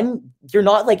when you're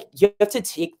not you have to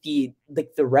take the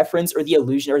reference or the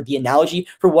illusion or the analogy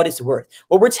for what it's worth.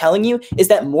 What we're telling you is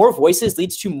that more voices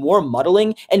leads to more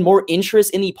muddling and more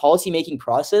interest in the policymaking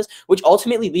process, which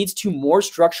ultimately leads to more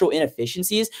structural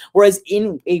inefficiencies. Whereas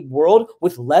in a world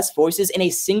with less voices and a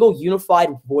single unified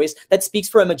voice that speaks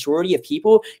for a majority of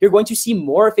people, you're going to see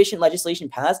more efficient legislation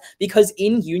passed, because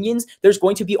in unions, there's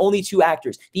going to be only two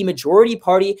actors, the majority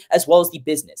party as well as the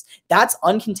business. That's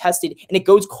uncontested, and it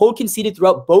goes cold conceded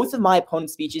throughout both of my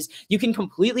opponent's speeches. You can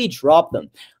completely drop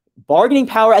them. Bargaining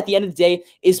power at the end of the day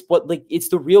is it's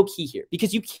the real key here,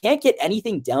 because you can't get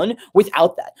anything done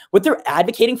without that. What they're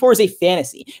advocating for is a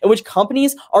fantasy in which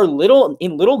companies are in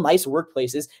little nice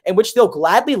workplaces in which they'll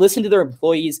gladly listen to their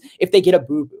employees if they get a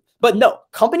boo-boo. But no,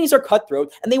 companies are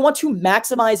cutthroat and they want to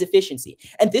maximize efficiency.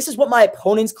 And this is what my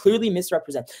opponents clearly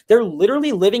misrepresent. They're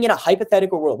literally living in a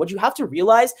hypothetical world. What you have to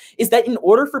realize is that in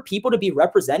order for people to be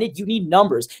represented, you need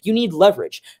numbers, you need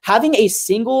leverage. Having a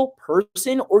single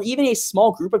person or even a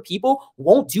small group of people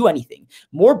won't do anything.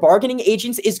 More bargaining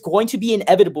agents is going to be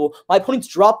inevitable. My opponents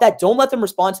drop that. Don't let them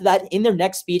respond to that in their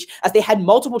next speech, as they had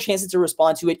multiple chances to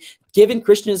respond to it. Given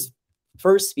Krishna's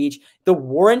first speech, the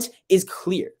warrant is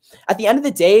clear. At the end of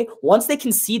the day, once they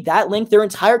concede that link, their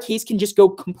entire case can just go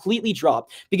completely drop,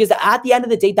 because at the end of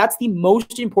the day, that's the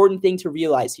most important thing to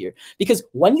realize here. Because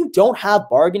when you don't have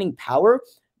bargaining power,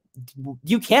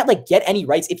 you can't get any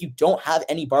rights if you don't have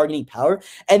any bargaining power.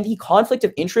 And the conflict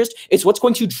of interest is what's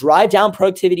going to drive down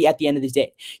productivity at the end of the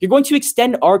day. You're going to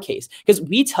extend our case, because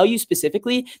we tell you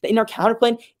specifically that in our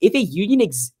counterplan, if a union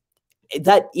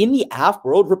that in the AF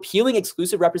world, repealing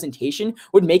exclusive representation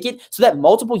would make it so that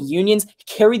multiple unions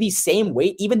carry the same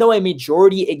weight, even though a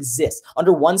majority exists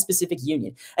under one specific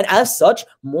union. And as such,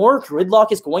 more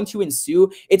gridlock is going to ensue.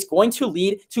 It's going to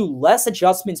lead to less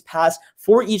adjustments passed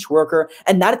for each worker.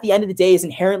 And that at the end of the day is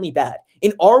inherently bad.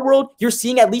 In our world, you're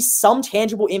seeing at least some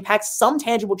tangible impact, some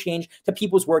tangible change to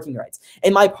people's working rights.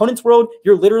 In my opponent's world,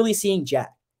 you're literally seeing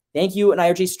jack. Thank you, and I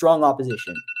urge a strong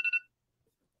opposition.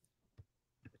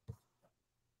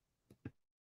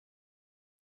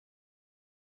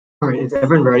 All right, is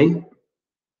everyone ready?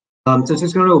 So it's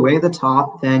just going to go way at the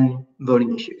top, then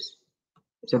voting issues.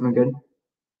 Is everyone good?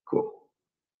 Cool.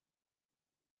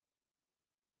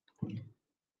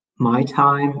 My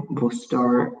time will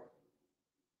start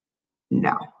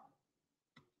now.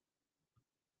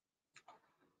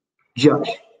 Judge,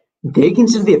 they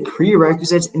consider the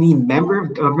prerequisites in the member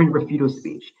of government refutal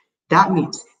speech. That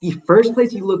means the first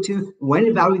place you look to when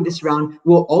evaluating this round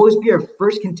will always be our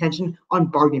first contention on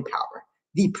bargaining power.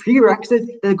 The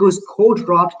prerequisite that goes cold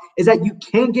dropped is that you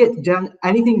can't get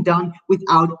anything done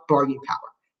without bargaining power.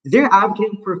 They're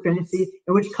advocating for a fantasy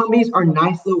in which companies are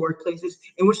nice little workplaces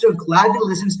in which they're glad to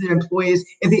listen to their employees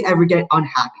if they ever get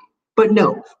unhappy. But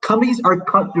no, companies are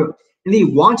cutthroat, and they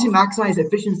want to maximize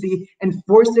efficiency and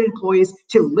force their employees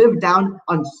to live down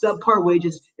on subpar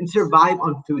wages and survive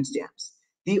on food stamps.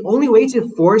 The only way to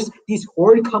force these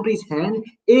horrid companies' hand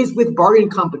is with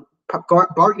bargaining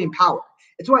power.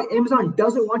 It's why Amazon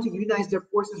doesn't want to unionize their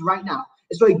forces right now.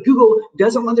 It's why Google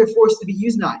doesn't want their forces to be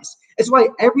unionized. It's why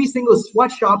every single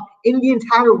sweatshop in the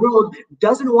entire world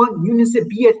doesn't want unions to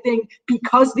be a thing,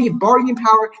 because of the bargaining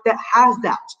power that has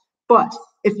that. But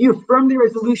if you affirm the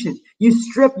resolution, you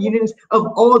strip unions of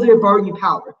all their bargaining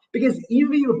power. Because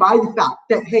even if you buy the fact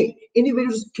that, hey,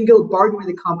 individuals can go bargain with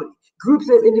a company, Groups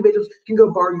of individuals can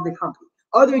go bargain with the company.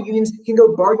 Other unions can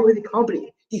go bargain with the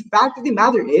company. The fact of the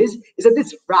matter is that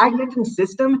this fragmented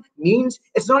system means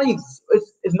it's not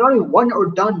a one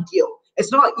or done deal.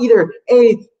 It's not either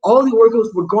A, all the workers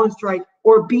will go on strike,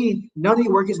 or B, none of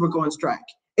the workers will go on strike.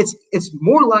 It's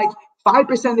more like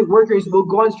 5% of the workers will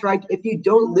go on strike if you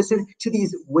don't listen to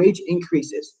these wage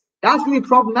increases. That's really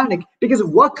problematic, because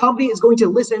what company is going to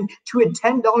listen to a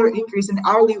 $10 increase in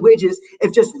hourly wages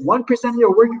if just 1% of their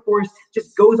workforce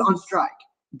just goes on strike?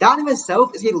 That in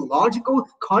itself is a logical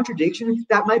contradiction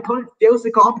that my opponent fails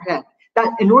to comprehend.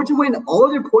 That in order to win all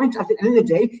of their points at the end of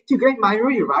the day, to grant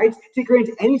minority rights, to grant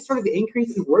any sort of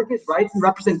increase in workers' rights and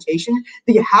representation,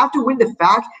 they have to win the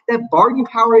fact that bargaining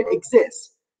power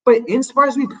exists. But insofar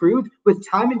as we proved with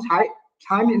time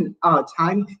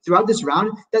throughout this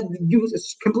round that you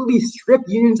completely strip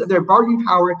unions of their bargaining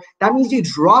power, that means you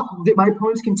drop my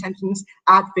opponent's contentions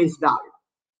at face value.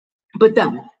 But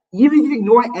then, even if you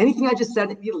ignore anything I just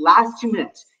said in the last 2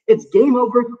 minutes, it's game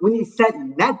over when you set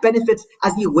net benefits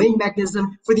as the weighing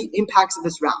mechanism for the impacts of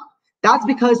this round. That's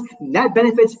because net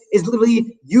benefits is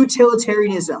literally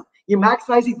utilitarianism. You're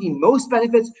maximizing the most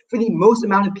benefits for the most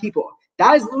amount of people.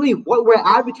 That is literally what we're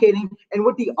advocating and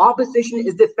what the opposition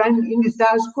is defending in the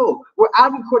status quo. We're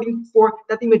advocating for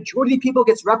that the majority of people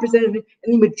gets represented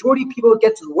and the majority of people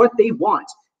gets what they want.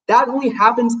 That only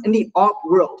happens in the op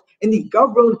world. In the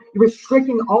gov world, you're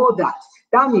restricting all of that.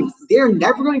 That means they're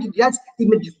never going to get the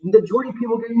majority of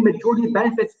people getting the majority of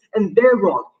benefits in their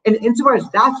world. And insofar as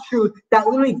that's true, that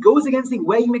literally goes against the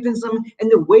weighing mechanism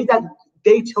and the way that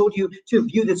they told you to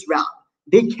view this round.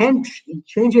 They can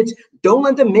change it. Don't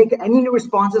let them make any new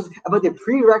responses about the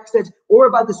prerequisites or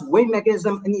about this weighing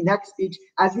mechanism in the next speech,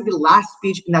 as in the last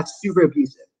speech, and that's super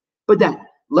abusive. But then,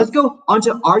 let's go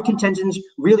onto our contentions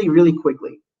really, really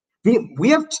quickly. We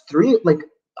have 3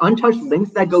 untouched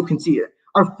links that go conceded.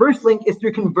 Our first link is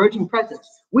through converging presence.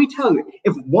 We tell you,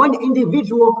 if one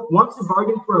individual wants to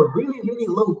bargain for a really, really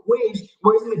low wage,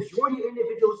 whereas the majority of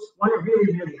individuals want a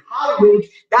really, really high wage,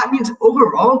 that means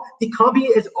overall, the company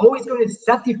is always going to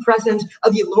set the precedent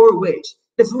of the lower wage.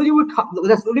 That's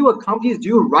literally what companies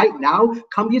do right now.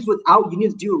 Companies without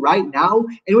unions do right now,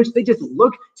 in which they just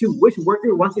look to which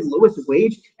worker wants the lowest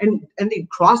wage and they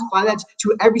cross-apply that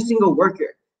to every single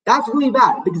worker. That's really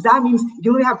bad, because that means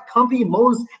you only have company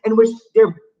models in which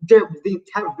they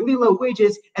have really low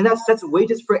wages, and that sets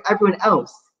wages for everyone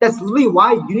else. That's literally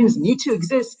why unions need to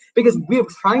exist, because we're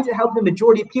trying to help the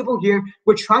majority of people here.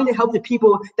 We're trying to help the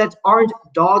people that aren't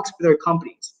dogs for their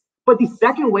companies. But the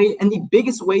second way, and the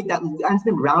biggest way that ends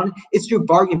them around, is through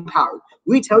bargaining power.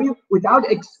 We tell you, without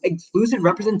exclusive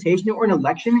representation or an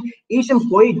election, each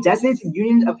employee designates a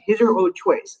union of his or her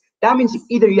choice. That means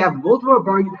either you have multiple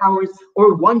bargaining powers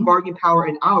or one bargaining power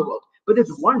in our world. But this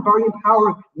one bargaining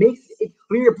power makes a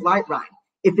clear blight line.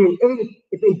 If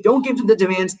they don't give them the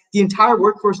demands, the entire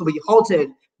workforce will be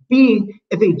halted. B,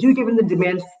 if they do give them the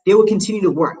demands, they will continue to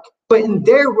work. But in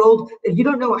their world, you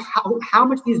don't know how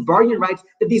much these bargaining rights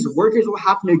that these workers will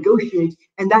have to negotiate,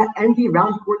 and that ends the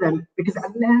round for them, because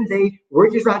at the end of the day,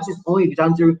 workers' rights is only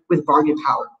done through with bargaining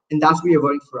power. And that's where you're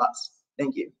voting for us.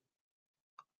 Thank you.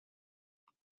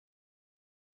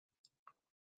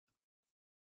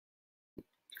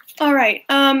 All right,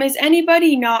 is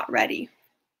anybody not ready?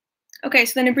 Okay,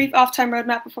 so then a brief off-time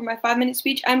roadmap before my 5-minute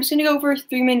speech. I'm just gonna go over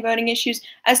 3 main voting issues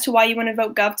as to why you wanna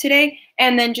vote Gov today,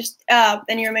 and then just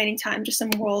then your remaining time, just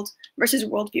some world versus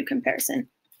worldview comparison.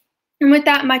 And with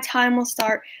that, my time will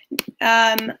start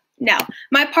now.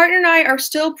 My partner and I are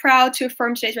still proud to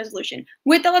affirm today's resolution.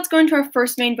 With that, let's go into our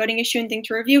first main voting issue and thing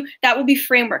to review. That will be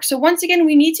framework. So once again,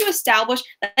 we need to establish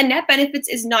that net benefits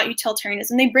is not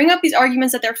utilitarianism. They bring up these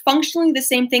arguments that they're functionally the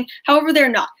same thing. However, they're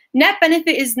not. Net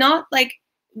benefit is not like,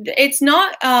 it's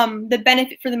not the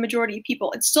benefit for the majority of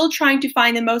people. It's still trying to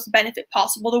find the most benefit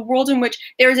possible, the world in which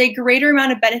there is a greater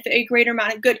amount of benefit, a greater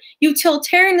amount of good.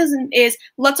 Utilitarianism is,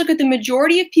 let's look at the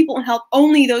majority of people and help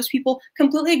only those people,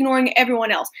 completely ignoring everyone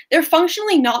else. They're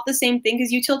functionally not the same thing,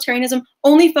 because utilitarianism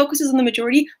only focuses on the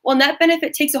majority, while net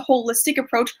benefit takes a holistic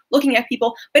approach looking at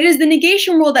people. But it is the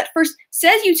negation world that first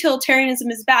says utilitarianism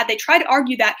is bad. They try to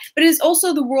argue that, but it is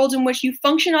also the world in which you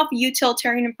function off a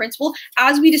utilitarian principle,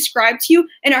 as we described to you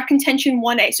in our contention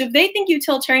 1A. So if they think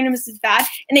utilitarianism is bad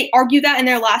and they argue that in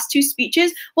their last 2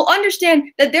 speeches, we'll understand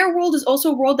that their world is also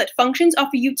a world that functions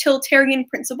off a utilitarian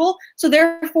principle. So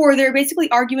therefore, they're basically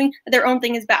arguing that their own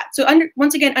thing is bad. So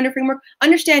once again, under framework,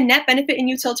 understand net benefit and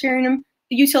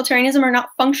utilitarianism are not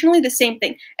functionally the same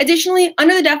thing. Additionally,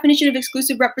 under the definition of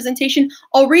exclusive representation,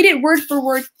 I'll read it word for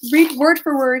word,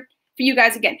 for you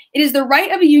guys again. It is the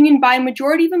right of a union by a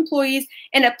majority of employees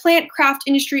in a plant, craft,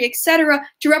 industry, etc.,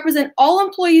 to represent all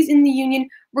employees in the union,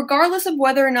 regardless of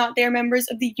whether or not they are members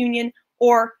of the union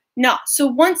or not. So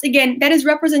once again, that is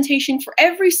representation for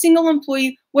every single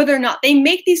employee, whether or not they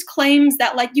make these claims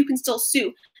that like you can still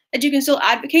sue, that you can still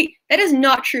advocate. That is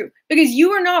not true, because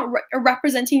you are not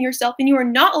representing yourself, and you are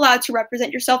not allowed to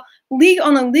represent yourself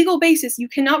on a legal basis. You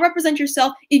cannot represent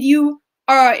yourself if you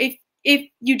are if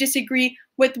you disagree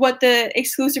with what the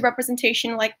exclusive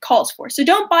representation like calls for. So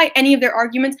don't buy any of their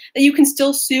arguments that you can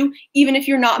still sue even if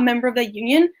you're not a member of the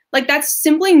union. Like, that's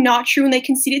simply not true, and they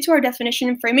conceded to our definition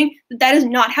and framing that is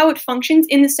not how it functions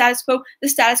in the status quo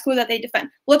that they defend.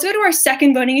 Let's go to our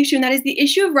second voting issue, and that is the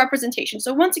issue of representation.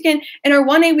 So once again, in our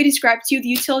 1A, we described to you the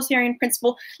utilitarian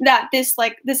principle that this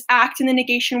act in the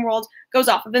negation world goes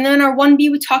off of. And then in our 1B,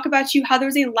 we talk about to you how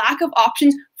there's a lack of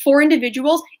options for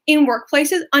individuals in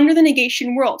workplaces under the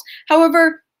negation world.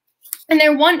 However, in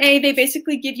their 1A, they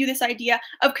basically give you this idea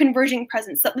of converging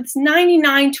presence, that it's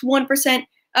 99 to 1%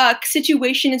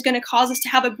 situation is going to cause us to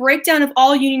have a breakdown of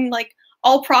all union,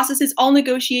 all processes, all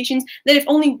negotiations, that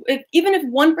even if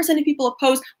 1% of people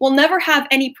oppose, we'll never have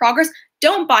any progress.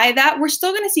 Don't buy that. We're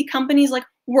still going to see companies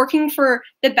working for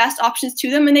the best options to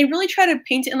them, and they really try to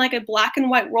paint it in a black and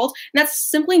white world, and that's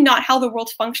simply not how the world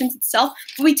functions itself.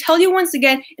 But we tell you once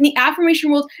again, in the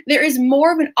affirmation world, there is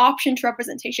more of an option to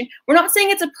representation. We're not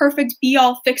saying it's a perfect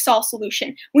be-all, fix-all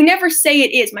solution. We never say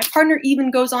it is. My partner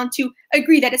even goes on to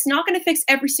agree that it's not going to fix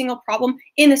every single problem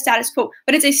in the status quo,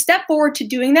 but it's a step forward to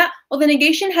doing that, while the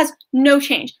negation has no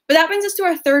change. But that brings us to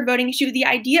our third voting issue, the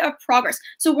idea of progress.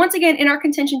 So once again, in our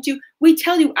contention too, we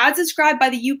tell you, as described by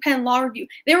the UPenn Law Review,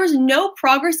 there is no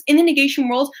progress in the negation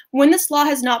world when this law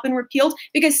has not been repealed,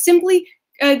 because simply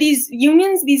these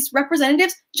unions, these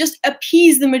representatives, just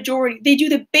appease the majority. They do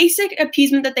the basic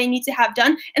appeasement that they need to have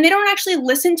done, and they don't actually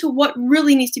listen to what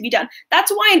really needs to be done.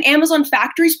 That's why in Amazon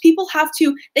factories,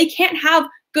 they can't have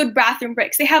good bathroom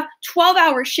breaks. They have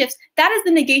 12-hour shifts. That is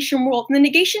the negation world. And the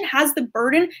negation has the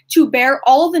burden to bear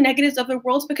all of the negatives of the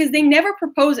world, because they never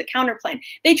propose a counterplan.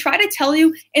 They try to tell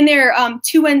you in their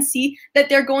 2NC that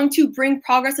they're going to bring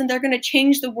progress and they're going to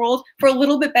change the world for a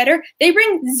little bit better. They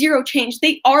bring zero change.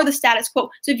 They are the status quo.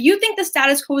 So if you think the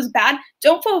status quo is bad,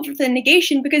 don't vote for the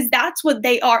negation, because that's what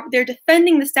they are. They're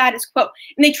defending the status quo.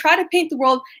 And they try to paint the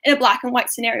world in a black and white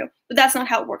scenario. But that's not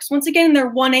how it works. Once again, in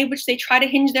their 1A, which they try to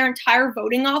hinge their entire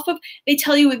voting off of, they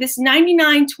tell you with this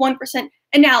 99 to 1%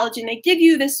 analogy, and they give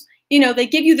you this, they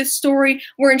give you this story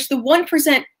where it's the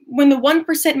 1%, when the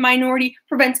 1% minority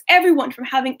prevents everyone from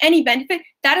having any benefit.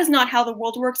 That is not how the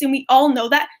world works, and we all know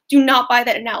that. Do not buy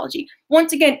that analogy.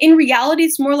 Once again, in reality,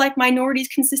 it's more like minorities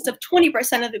consist of 20%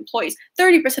 of employees,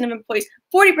 30% of employees,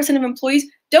 40% of employees.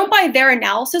 Don't buy their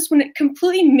analysis when it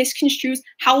completely misconstrues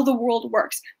how the world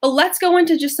works. But let's go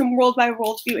into just some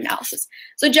world-by-world view analysis.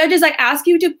 So judges, I ask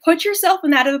you to put yourself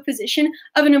in that of a position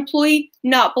of an employee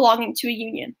not belonging to a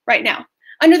union right now.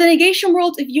 Under the negation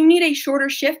world, if you need a shorter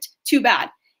shift, too bad.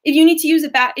 If you need to use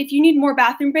if you need more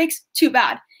bathroom breaks, too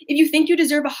bad. If you think you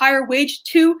deserve a higher wage,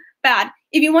 too bad.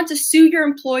 If you want to sue your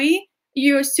employer,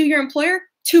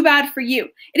 too bad for you.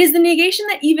 It is the negation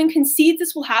that even concedes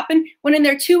this will happen when in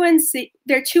their 2NC,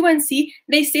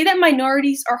 they say that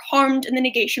minorities are harmed in the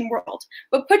negation world.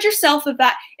 But put yourself of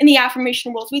that in the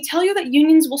affirmation world. We tell you that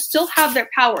unions will still have their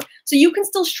power. So you can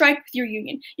still strike with your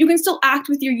union. You can still act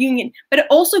with your union. But it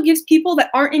also gives people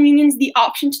that aren't in unions the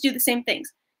option to do the same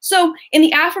things. So in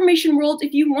the affirmation world,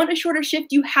 if you want a shorter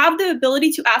shift, you have the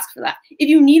ability to ask for that. If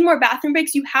you need more bathroom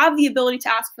breaks, you have the ability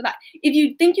to ask for that. If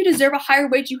you think you deserve a higher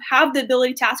wage, you have the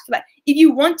ability to ask for that. If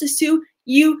you want to sue,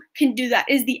 you can do that.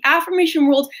 It is the affirmation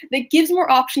world that gives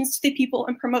more options to the people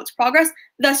and promotes progress.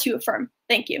 Thus, you affirm.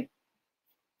 Thank you.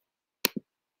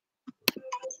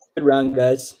 Good round,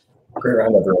 guys. Great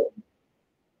round, everyone.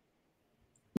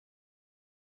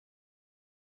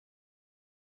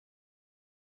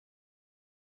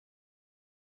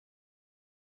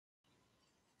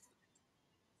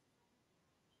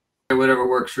 Whatever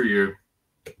works for you.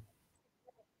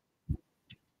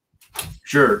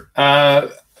 Sure.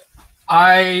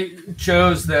 I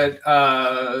chose that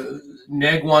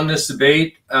Neg won this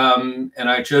debate, and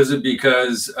I chose it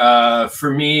because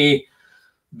for me,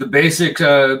 the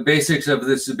basics of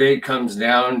this debate comes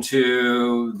down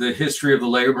to the history of the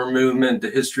labor movement,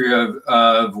 the history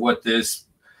of what this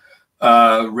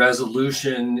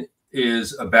resolution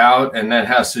is about, and that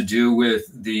has to do with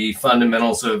the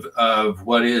fundamentals of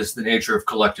what is the nature of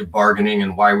collective bargaining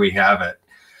and why we have it.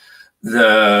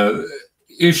 The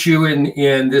issue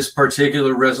in this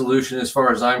particular resolution, as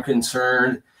far as I'm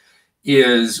concerned,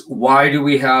 is why do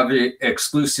we have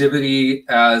exclusivity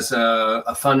as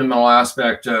a fundamental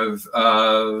aspect of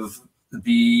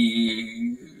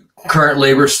the current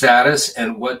labor status,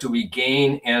 and what do we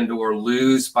gain and or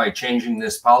lose by changing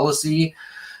this policy,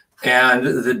 and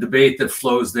the debate that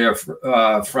flows there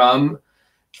from.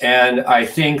 And I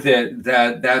think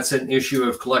that's an issue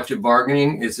of collective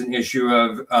bargaining. It's an issue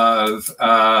of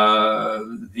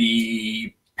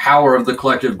the power of the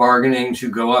collective bargaining to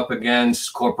go up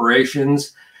against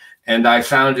corporations. And I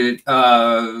found it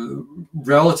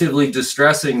relatively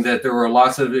distressing that there were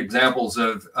lots of examples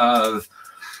of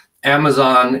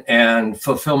Amazon and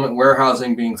fulfillment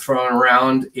warehousing being thrown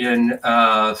around. In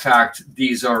fact,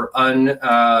 these are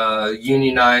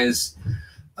unionized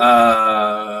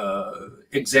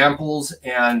examples,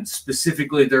 and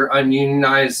specifically they're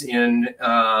ununionized in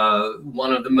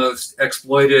one of the most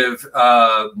exploitive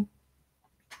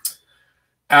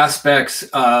aspects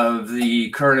of the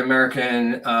current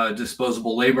American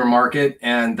disposable labor market,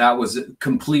 and that was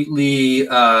completely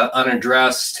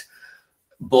unaddressed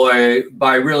by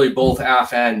really both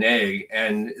AF and NEG,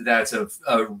 and that's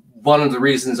one of the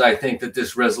reasons I think that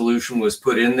this resolution was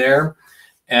put in there.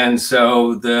 And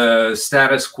so the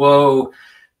status quo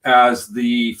as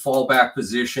the fallback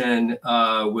position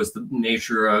was the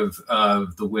nature of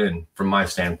the win from my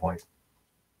standpoint.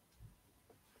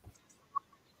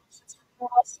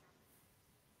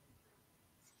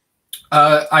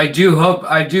 I do hope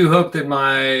that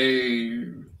my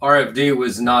RFD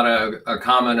was not a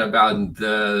comment about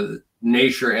the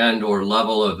nature and or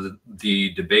level of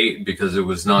the debate, because it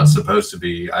was not supposed to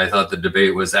be. I thought the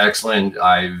debate was excellent.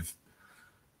 I've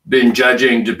been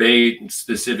judging debate,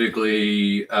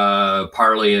 specifically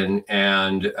Parley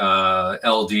and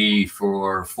LD,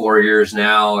 for 4 years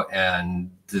now, and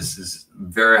this is a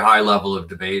very high level of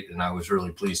debate, and I was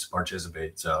really pleased to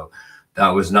participate. So that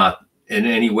was not in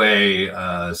any way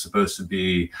supposed to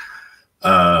be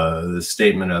the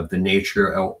statement of the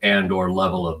nature and or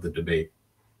level of the debate.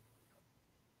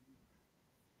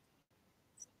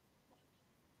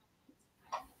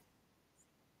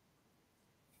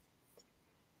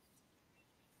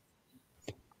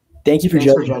 Thank you for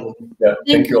judging. Yeah,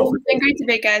 thank you all. It's been a great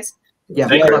debate, guys. Yeah,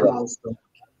 Thank you. guys.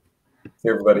 Hey,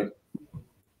 everybody.